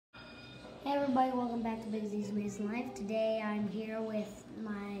everybody, welcome back to Big Z's Amazing Life. Today I'm here with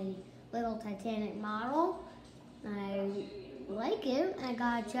my little Titanic model. I like it. I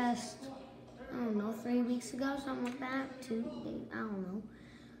got just, I don't know, 3 weeks ago, something like that. I don't know.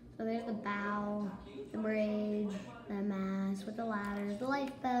 So there's the bow, the bridge, the mast with the ladders, the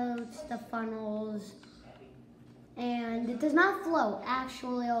lifeboats, the funnels, and it does not float.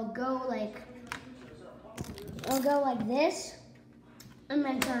 Actually, it'll go like this and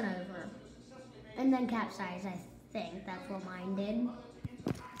then turn over. And then capsize, I think. That's what mine did.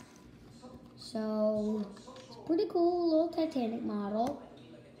 So, it's a pretty cool little Titanic model.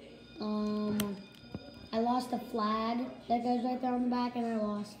 I lost the flag that goes right there on the back, and I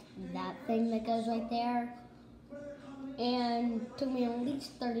lost that thing that goes right there. And it took me at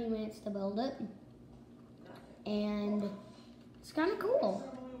least 30 minutes to build it. And it's kind of cool.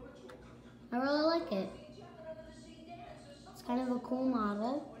 I really like it. It's kind of a cool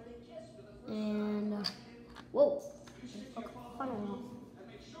model. And, whoa, okay, funnel.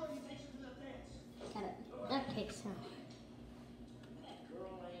 Got it. Okay,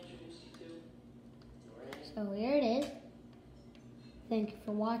 so here it is. Thank you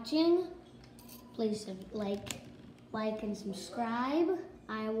for watching. Please like and subscribe.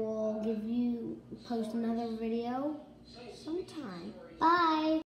 I will post another video sometime. Bye.